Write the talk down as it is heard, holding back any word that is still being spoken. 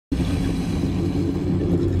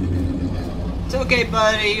okay,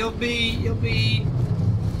 buddy. You'll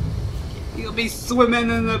be swimming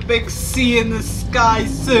in the big sea in the sky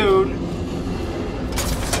soon.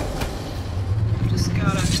 Just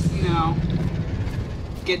gotta, you know,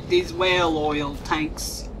 get these whale oil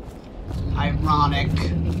tanks. Ironic.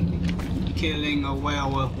 Killing a whale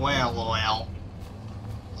with whale oil.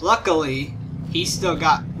 Luckily, he still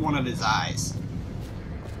got one of his eyes.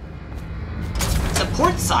 It's a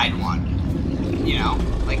port side one. You know,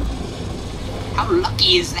 like, how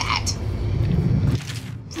lucky is that?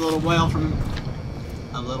 It's a little whale from...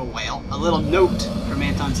 A little note from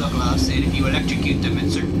Anton Sokolov saying if you electrocute them at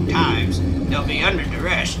certain times, they'll be under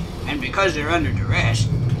duress, and because they're under duress,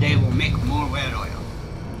 they will make more whale oil.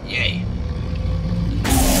 Yay.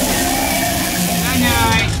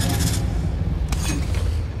 Night-night!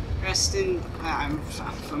 Rest in...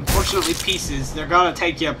 unfortunately pieces, they're gonna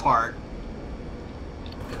take you apart.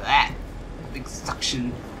 Look at that. Big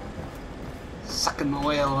suction. Sucking the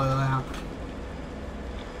whale oil out.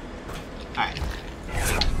 Alright.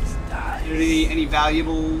 Any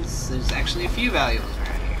valuables? There's actually a few valuables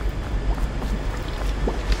around here.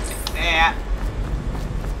 Take that.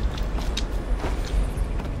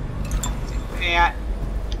 Take that.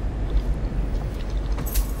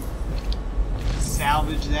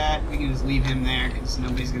 Salvage that. We can just leave him there because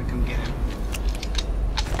nobody's gonna come get him.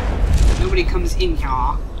 Nobody comes in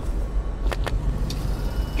here.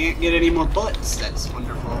 Can't get any more bullets. That's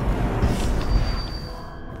wonderful.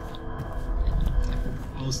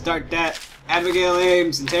 We'll start that Abigail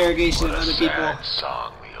Ames interrogation of other people. What a sad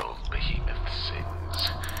song the old behemoth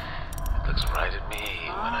sings. It looks right at me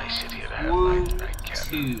when I sit here to have my nightcap.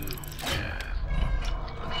 2.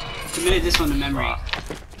 Committed this one to memory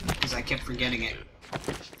because I kept forgetting it.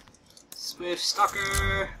 Swift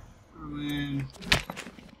Stalker. But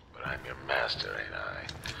I'm your master, ain't I?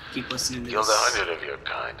 Keep listening to Killed this 100 of your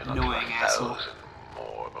kind and annoying I'll do asshole. 1,000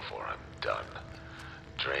 more before I'm done.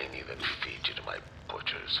 Drain you, then feed you to my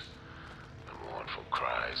butchers. The mournful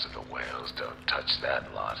cries of the whales don't touch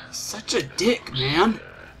that lot. Such a dick, man.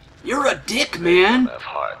 You're a dick, man. They have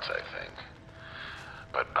hearts, I think.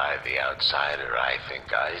 But by the outsider, I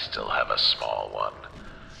think I still have a small one.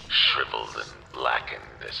 Shriveled and blackened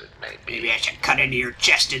as it may be. Maybe I should cut into your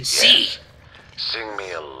chest and see. Yes. Sing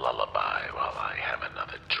me a lullaby while I have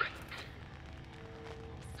another drink.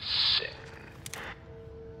 Sing.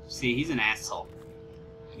 See, he's an asshole.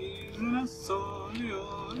 He's an asshole.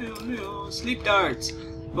 Leo, Leo, Leo. Sleep darts.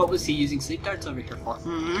 What was he using sleep darts over here for?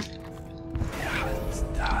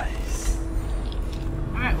 Dies.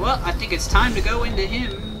 Alright, well, I think it's time to go into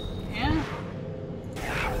him. Yeah?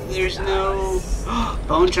 There's no...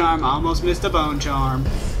 bone charm. I almost missed a bone charm.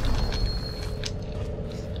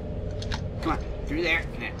 Come on. Through there.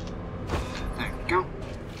 There we go.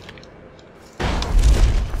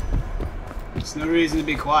 There's no reason to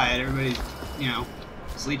be quiet. Everybody's, you know,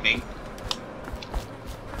 sleeping.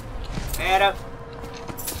 Head up.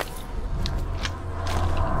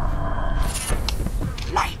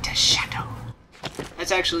 Light a shadow.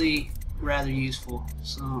 That's actually rather useful.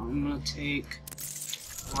 So I'm gonna take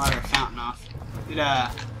water fountain off. It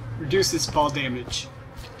reduces fall damage.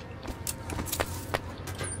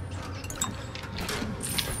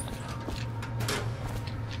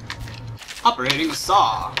 Operating a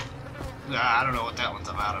saw. I don't know what that one's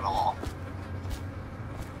about at all.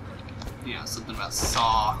 You know, something about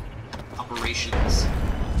saw operations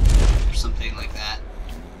or something like that.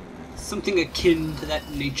 Something akin to that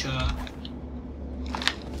nature.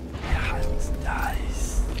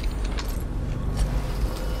 Dies.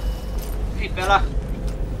 Hey fella,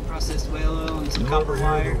 processed whale oil and some copper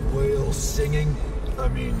wire. Whale singing? I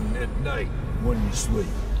mean, at night when you sleep.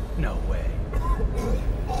 No way.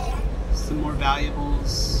 Some more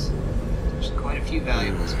valuables. There's quite a few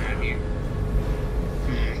valuables around here.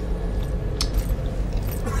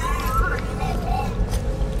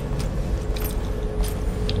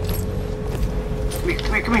 Come here,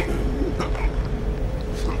 come here, come here.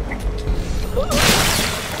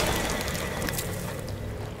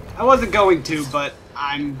 I wasn't going to, but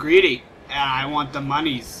I'm greedy and I want the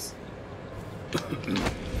monies.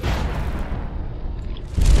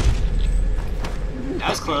 That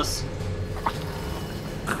was close.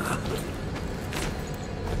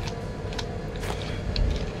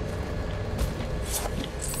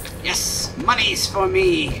 Yes, money's for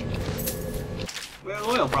me. Well,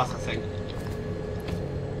 oil broth thing.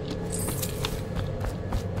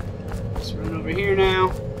 Let's run over here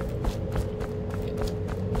now.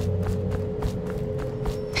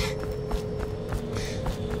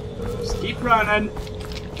 Just keep running.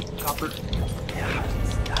 Copper.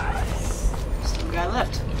 Still a guy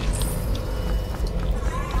left.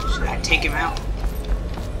 Should I take him out?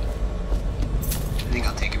 think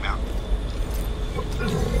I'll take him out.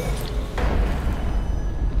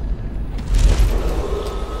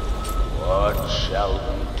 What shall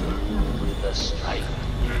we do with the strike?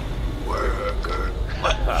 Worker.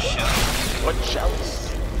 What shall we do?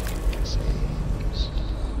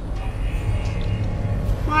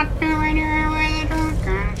 What do I do with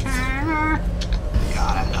the worker?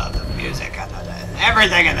 God, I love the music. I love it.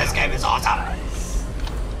 Everything in this game is awesome.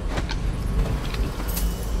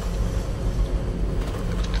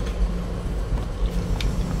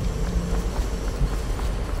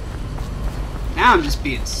 Now I'm just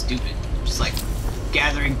being stupid. Just like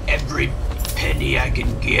gathering every penny I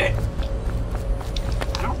can get.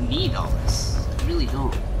 I don't need all this. I really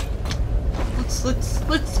don't.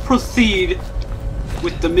 Let's proceed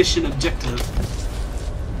with the mission objective.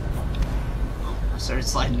 Oh, I started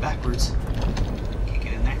sliding backwards. Can't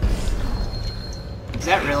get in there. Is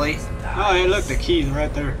that really? Oh, hey, look, the key's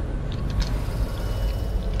right there.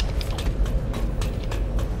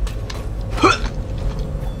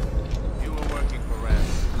 You were working for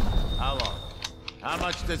Ramsey. How long? How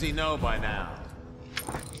much does he know by now?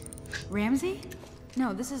 Ramsey?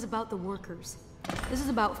 No, this is about the workers. This is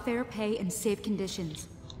about fair pay and safe conditions.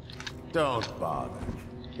 Don't bother.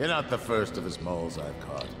 You're not the first of his moles I've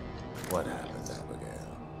caught. What happened,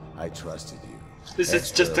 Abigail? I trusted you. This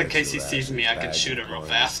is just in case he sees me, I can shoot him real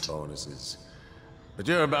fast. Bonuses. But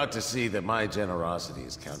you're about to see that my generosity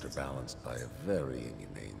is counterbalanced by a very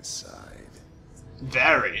inhumane side.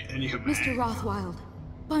 Very inhumane. Mr. Rothwild,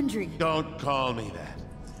 Bundry. Don't call me that.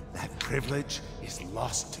 That privilege is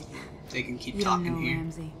lost to you. They can keep You don't talking know here.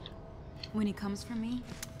 Ramsey. When he comes for me,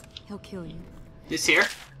 he'll kill you. This here?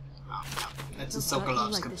 Oh, no. That's a He'll gut you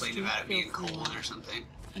Sokolov's like the complaining street about it being filth you cold are. or something.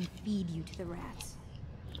 And feed you to the rats.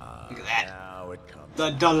 Look at that. Now it comes.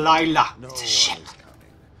 The Delilah. No It's a one ship. is coming.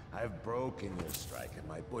 I've broken your strike, and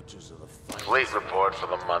my butchers are the finest. Fleet report for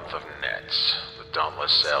the month of Nets. The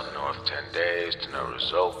Dauntless sailed north 10 days to no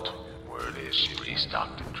result. Word is she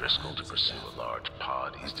restocked at Driscoll to pursue a large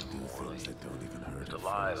pod east of New Orleans. That don't even hurt.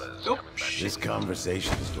 Delilah's Nope. coming back. This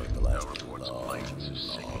conversation is going to No last a reports of long, planes or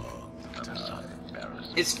sinking. long I'm time.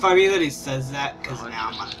 embarrassed. It's funny that he says that because now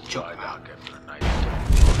I'm gonna choke him out. After a night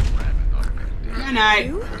ramming up and Good night.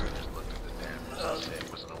 You? just looked at the damn thing and said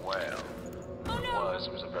it wasn't a whale.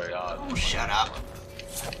 It was a very odd Oh, shut up.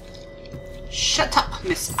 Shut up,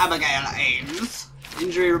 Miss Abigail Ames.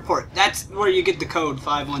 Injury report. That's where you get the code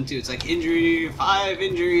 512. It's like injury, 5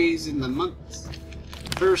 injuries in the month.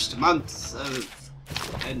 First month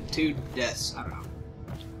of, and 2 deaths. I don't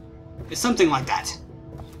know. It's something like that.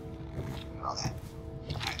 All that.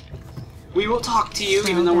 Alright. We will talk to you,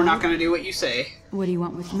 even though we're not going to do what you say. What do you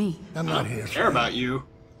want with me? I'm not here Care for about you.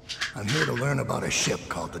 I'm here to learn about a ship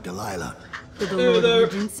called the Delilah. Did the Hey Lord there.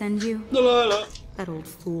 of Legends send you? Delilah. That old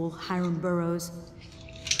fool, Hiram Burroughs.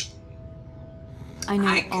 I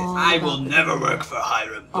know all I about will the never Delilah, work for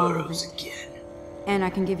Hiram All of Burroughs it. again. And I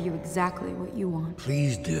can give you exactly what you want.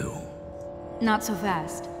 Please do. Not so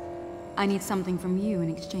fast. I need something from you in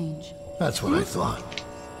exchange. That's what I thought.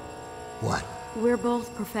 What? We're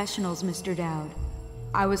both professionals, Mr. Daud.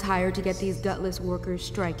 I was hired to get these gutless workers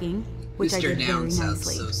striking, which I Mr. did Down very sounds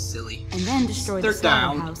nicely, so silly. and then destroy the They're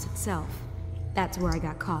down. slaughterhouse itself. That's where I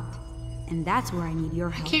got caught, and that's where I need your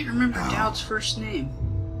I help. can't remember Dowd's first name.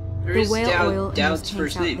 Or The is whale oil in Dowd's those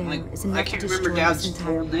first tanks out name? there Like, is I enough can't to remember destroy Dowd's this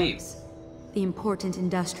entire full name. place. The important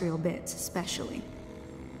industrial bits, especially.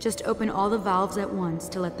 Just open all the valves at once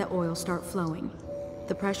to let the oil start flowing.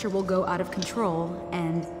 The pressure will go out of control,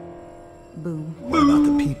 and boom. What about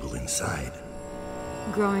the people inside?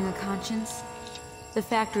 Growing a conscience? The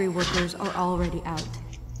factory workers are already out.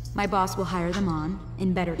 My boss will hire them on,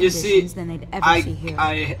 in better You see, conditions than they'd ever see here.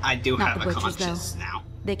 I do Not have the a butchers, conscience though. now.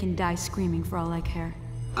 They can die screaming for all I care.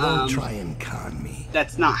 Don't try and con me.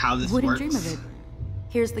 That's not how this Wouldn't works. dream of it.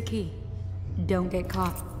 Here's the key. Don't get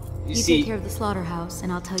caught. You see- take care of the slaughterhouse,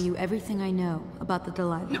 and I'll tell you everything I know about the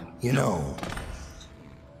Delilah. No. You know,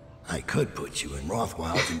 I could put you in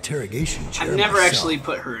Rothwild's interrogation chair I've never myself. actually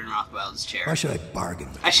put her in Rothwild's Why chair. should I bargain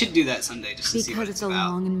with I should do that someday just to see what Because it's it's a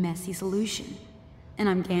about. long and messy solution. And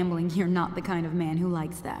I'm gambling you're not the kind of man who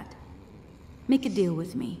likes that. Make a deal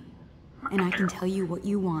with me, and I can tell you what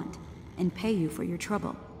you want, and pay you for your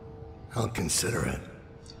trouble. I'll consider it.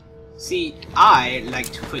 See, I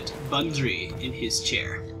like to put Bundry in his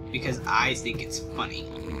chair because I think it's funny.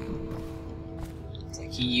 It's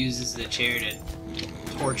like he uses the chair to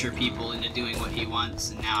torture people into doing what he wants,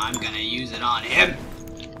 and now I'm gonna use it on him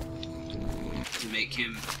to make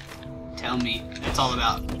him tell me. It's all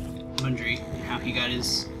about Bundry and how he got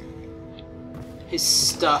his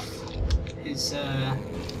stuff, his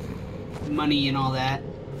money and all that.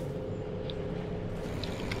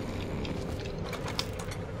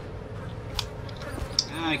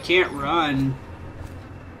 I can't run.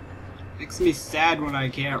 Makes me sad when I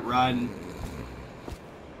can't run.